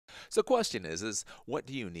So question is what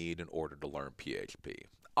do you need in order to learn PHP?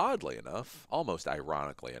 Oddly enough, almost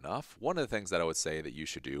ironically enough, one of the things that I would say that you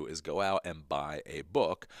should do is go out and buy a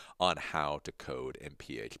book on how to code in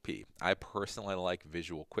PHP. I personally like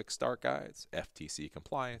visual quick start guides, FTC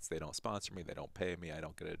compliance. They don't sponsor me, they don't pay me, I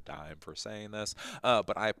don't get a dime for saying this.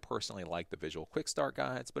 But I personally like the visual quick start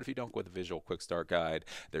guides. But if you don't go with the visual quick start guide,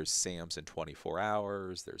 there's SAMS in 24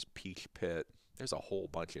 hours, there's Peach Pit. There's a whole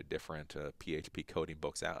bunch of different PHP coding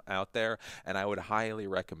books out there, and I would highly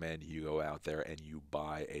recommend you go out there and you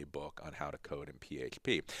buy a book on how to code in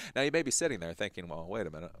PHP. Now, you may be sitting there thinking, well, wait a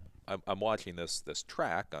minute. I'm watching this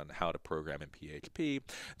track on how to program in PHP.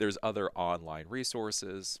 There's other online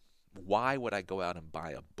resources. Why would I go out and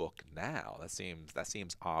buy a book now? That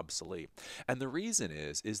seems obsolete. And the reason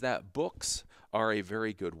is that books are a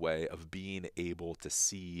very good way of being able to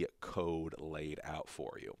see code laid out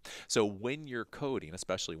for you. So when you're coding,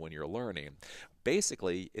 especially when you're learning,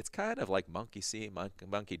 basically it's kind of like monkey see,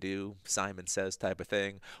 monkey do, Simon says type of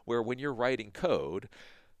thing, where when you're writing code,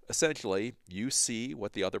 essentially you see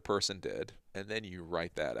what the other person did and then you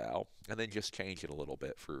write that out and then just change it a little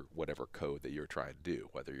bit for whatever code that you're trying to do,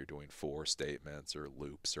 whether you're doing for statements or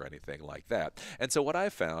loops or anything like that. And so what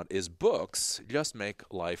I've found is books just make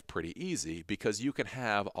life pretty easy because you can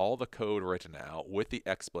have all the code written out with the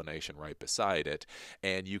explanation right beside it,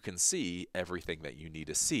 and you can see everything that you need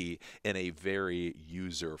to see in a very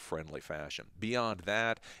user-friendly fashion. Beyond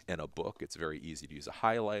that, in a book, it's very easy to use a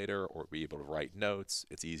highlighter or be able to write notes.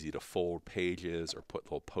 It's easy to fold pages or put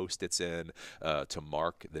little post-its in to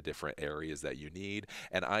mark the different areas that you need.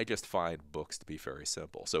 And I just find books to be very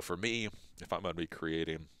simple. So for me, if I'm going to be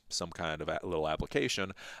creating some kind of a little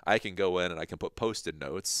application, I can go in and I can put post-it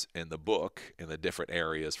notes in the book in the different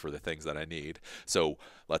areas for the things that I need. So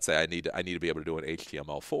let's say I need to be able to do an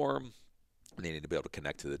HTML form. I need to be able to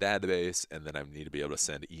connect to the database, and then I need to be able to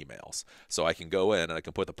send emails. So I can go in and I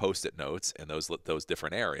can put the post-it notes in those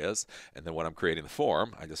different areas, and then when I'm creating the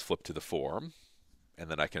form, I just flip to the form, and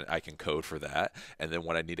then I can code for that. And then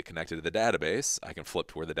when I need to connect it to the database, I can flip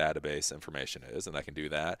to where the database information is, and I can do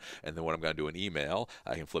that. And then when I'm going to do an email,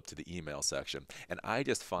 I can flip to the email section. And I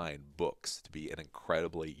just find books to be an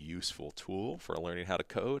incredibly useful tool for learning how to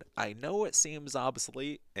code. I know it seems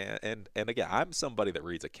obsolete, and again, I'm somebody that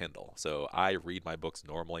reads a Kindle, so I read my books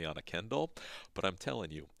normally on a Kindle. But I'm telling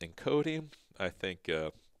you, in coding, I think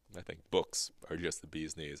books are just the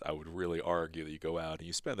bee's knees. I would really argue that you go out and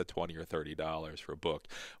you spend the $20 or $30 for a book,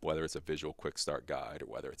 whether it's a visual quick start guide or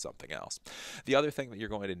whether it's something else. The other thing that you're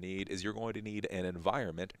going to need is you're going to need an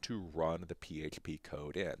environment to run the PHP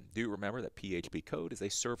code in. Do remember that PHP code is a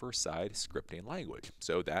server-side scripting language.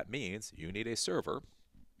 So that means you need a server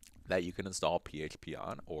that you can install PHP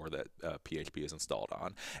on, or that PHP is installed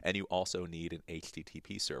on. And you also need an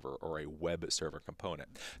HTTP server or a web server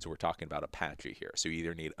component. So we're talking about Apache here. So you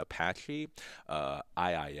either need Apache,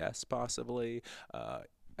 IIS possibly,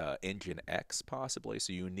 Nginx possibly.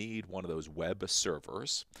 So you need one of those web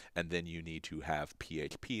servers, and then you need to have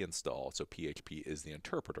PHP installed. So PHP is the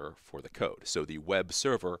interpreter for the code. So the web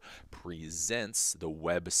server presents the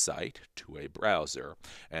website to a browser,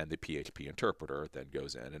 and the PHP interpreter then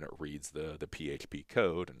goes in and it reads the PHP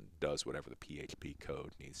code and does whatever the PHP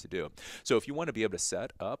code needs to do. So if you want to be able to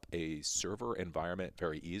set up a server environment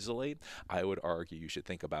very easily, I would argue you should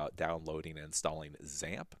think about downloading and installing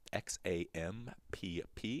XAMPP,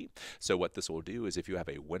 XAMPP. So what this will do is if you have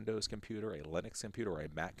a Windows computer, a Linux computer, or a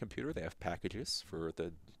Mac computer, they have packages for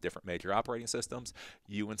the different major operating systems.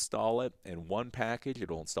 You install it in one package,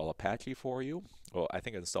 it'll install Apache for you. Well, I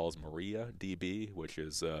think it installs MariaDB, which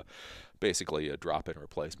is basically a drop-in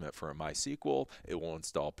replacement for MySQL. It will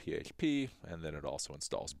install PHP, and then it also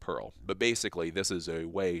installs Perl. But basically, this is a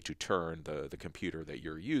way to turn the computer that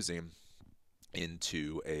you're using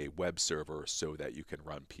into a web server so that you can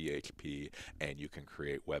run PHP and you can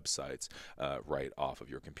create websites right off of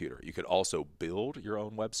your computer. You could also build your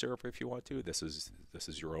own web server if you want to. This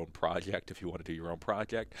is your own project if you want to do your own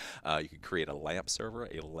project. You could create a LAMP server,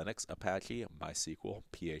 a Linux, Apache, MySQL,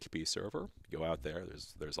 PHP server. Go out there.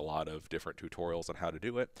 There's a lot of different tutorials on how to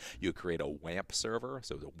do it. You create a WAMP server,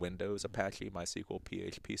 so the Windows, Apache, MySQL,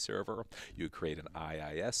 PHP server. You create an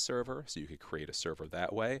IIS server, so you could create a server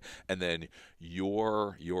that way, and then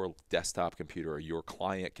your desktop computer or your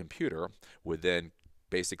client computer would then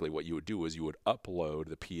Basically, what you would do is you would upload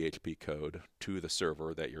the PHP code to the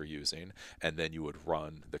server that you're using, and then you would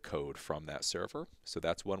run the code from that server. So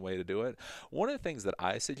that's one way to do it. One of the things that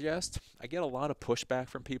I suggest, I get a lot of pushback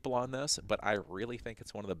from people on this, but I really think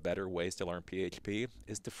it's one of the better ways to learn PHP,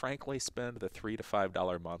 is to frankly spend the $3 to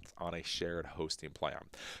 $5 a month on a shared hosting plan.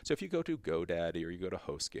 So if you go to GoDaddy or you go to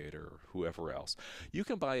HostGator or whoever else, you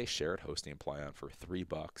can buy a shared hosting plan for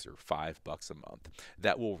 $3 or $5 a month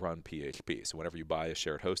that will run PHP. So whenever you buy a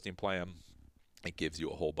shared hosting plan, it gives you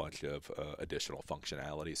a whole bunch of additional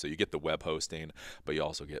functionality. So you get the web hosting, but you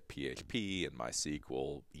also get PHP and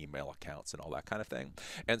MySQL, email accounts, and all that kind of thing.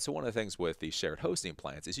 And so one of the things with these shared hosting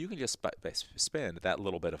plans is you can just spend that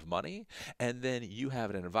little bit of money, and then you have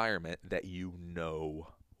an environment that you know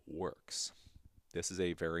works. This is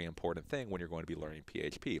a very important thing when you're going to be learning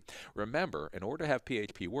PHP. Remember, in order to have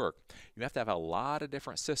PHP work, you have to have a lot of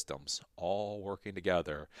different systems all working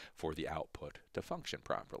together for the output to function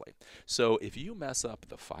properly. So if you mess up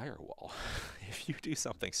the firewall, if you do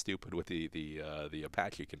something stupid with the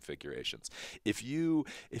Apache configurations, if you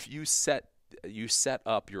set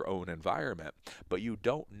up your own environment, but you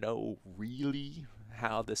don't know really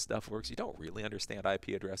how this stuff works, you don't really understand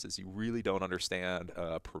IP addresses, you really don't understand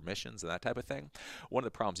permissions and that type of thing, one of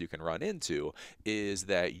the problems you can run into is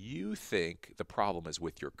that you think the problem is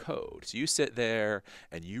with your code. So you sit there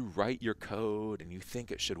and you write your code and you think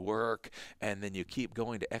it should work, and then you keep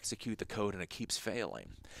going to execute the code and it keeps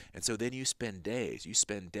failing. And so then you spend days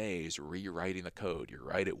rewriting the code. You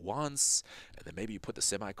write it once, and then maybe you put the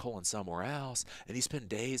semicolon somewhere else, and you spend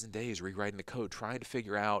days and days rewriting the code trying to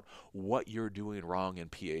figure out what you're doing wrong in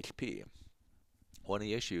PHP. One of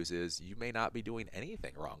the issues is you may not be doing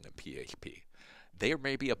anything wrong in PHP. There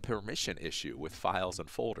may be a permission issue with files and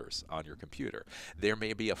folders on your computer. There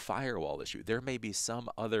may be a firewall issue. There may be some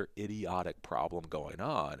other idiotic problem going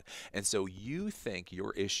on. And so you think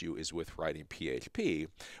your issue is with writing PHP,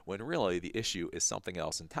 when really the issue is something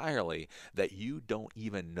else entirely that you don't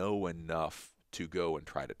even know enough to go and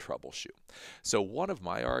try to troubleshoot. So one of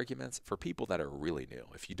my arguments for people that are really new,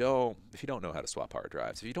 if you don't know how to swap hard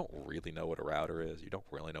drives, if you don't really know what a router is, you don't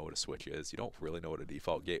really know what a switch is, you don't really know what a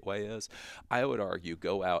default gateway is, I would argue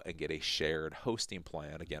go out and get a shared hosting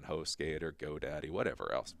plan, again, HostGator, GoDaddy,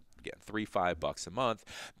 whatever else. Again, $3-5 a month,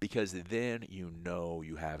 because then you know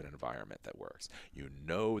you have an environment that works. You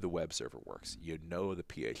know the web server works. You know the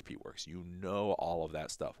PHP works. You know all of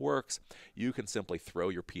that stuff works. You can simply throw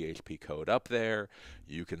your PHP code up there.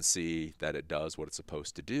 You can see that it does what it's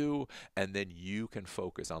supposed to do, and then you can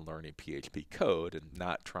focus on learning PHP code and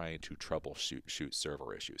not trying to troubleshoot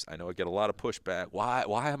server issues. I know I get a lot of pushback. Why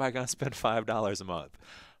am I going to spend $5 a month?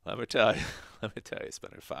 Let me tell you,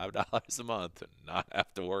 spending $5 a month and not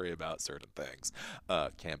have to worry about certain things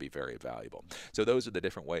can be very valuable. So those are the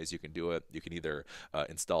different ways you can do it. You can either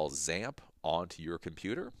install XAMPP onto your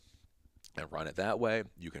computer and run it that way.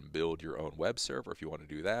 You can build your own web server if you want to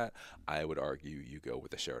do that. I would argue you go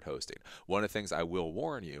with the shared hosting. One of the things I will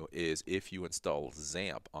warn you is if you install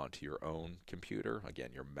XAMPP onto your own computer,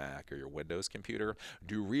 again, your Mac or your Windows computer,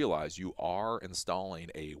 do realize you are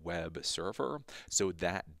installing a web server, so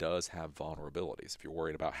that does have vulnerabilities. If you're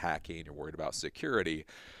worried about hacking, you're worried about security,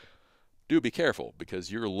 do be careful, because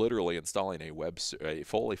you're literally installing a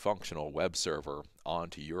fully functional web server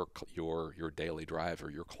onto your daily drive or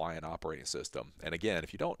your client operating system. And again,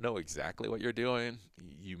 if you don't know exactly what you're doing,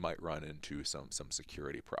 you might run into some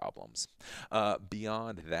security problems.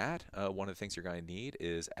 Beyond that, one of the things you're going to need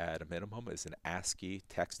is, at a minimum, is an Ascii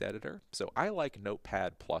text editor. So I like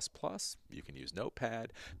Notepad++. You can use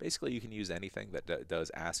Notepad. Basically, you can use anything that does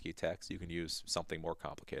ASCII text. You can use something more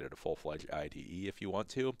complicated, a full-fledged IDE if you want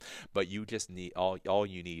to, but you just need all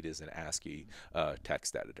you need is an Ascii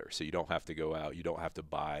text editor. So you don't have to go out, you don't have to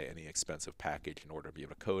buy any expensive package in order to be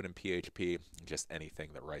able to code in PHP. Just anything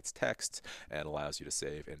that writes text and allows you to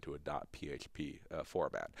save into a .php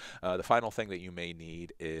format. The final thing that you may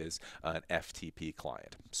need is an FTP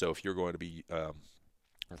client. So if you're going to be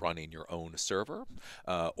running your own server,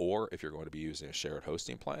 or if you're going to be using a shared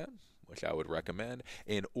hosting plan, which I would recommend,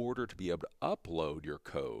 in order to be able to upload your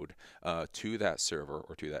code to that server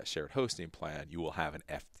or to that shared hosting plan, you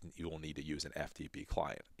will need to use an FTP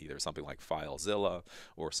client, either something like FileZilla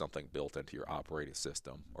or something built into your operating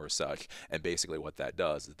system or such. And basically what that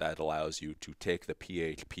does is that allows you to take the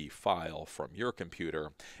PHP file from your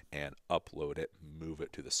computer and upload it, move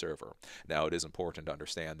it to the server. Now, it is important to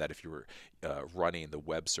understand that if you're running the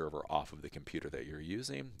web server off of the computer that you're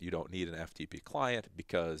using, you don't need an FTP client,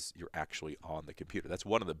 because you're actually on the computer. That's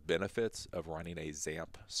one of the benefits of running a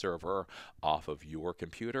XAMPP server off of your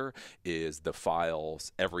computer is the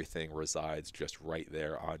files, everything resides just right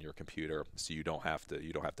there on your computer. So you don't have to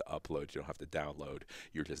upload, you don't have to download.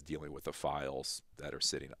 You're just dealing with the files that are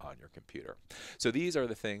sitting on your computer. So these are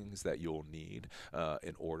the things that you'll need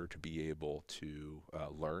in order to be able to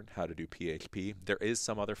learn how to do PHP. There is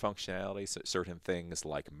some other functionality, so certain things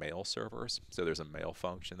like mail servers. So there's a mail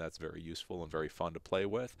function that's very useful and very fun to play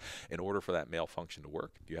with. In order for that mail function to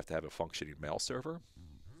work, you have to have a functioning mail server.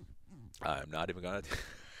 I'm not even going to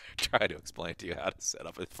try to explain to you how to set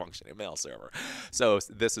up a functioning mail server. So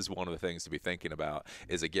this is one of the things to be thinking about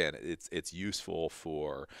is, again, it's useful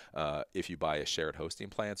for if you buy a shared hosting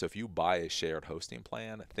plan. So if you buy a shared hosting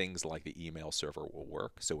plan, things like the email server will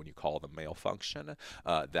work. So when you call the mail function,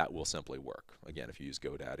 that will simply work. Again, if you use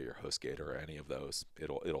GoDaddy or HostGator or any of those,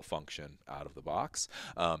 it'll function out of the box.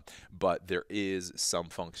 But there is some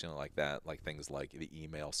function like that, like things like the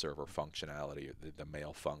email server functionality, the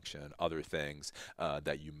mail function, other things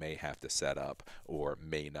that you may have to set up or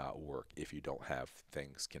may not work if you don't have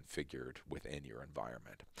things configured within your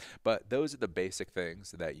environment. But those are the basic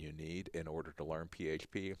things that you need in order to learn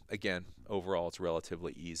PHP. Again, overall, it's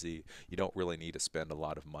relatively easy. You don't really need to spend a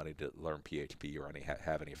lot of money to learn PHP or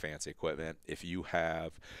have any fancy equipment. If you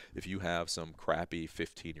have some crappy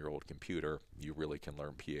 15-year-old computer, you really can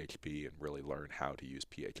learn PHP and really learn how to use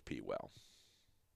PHP well.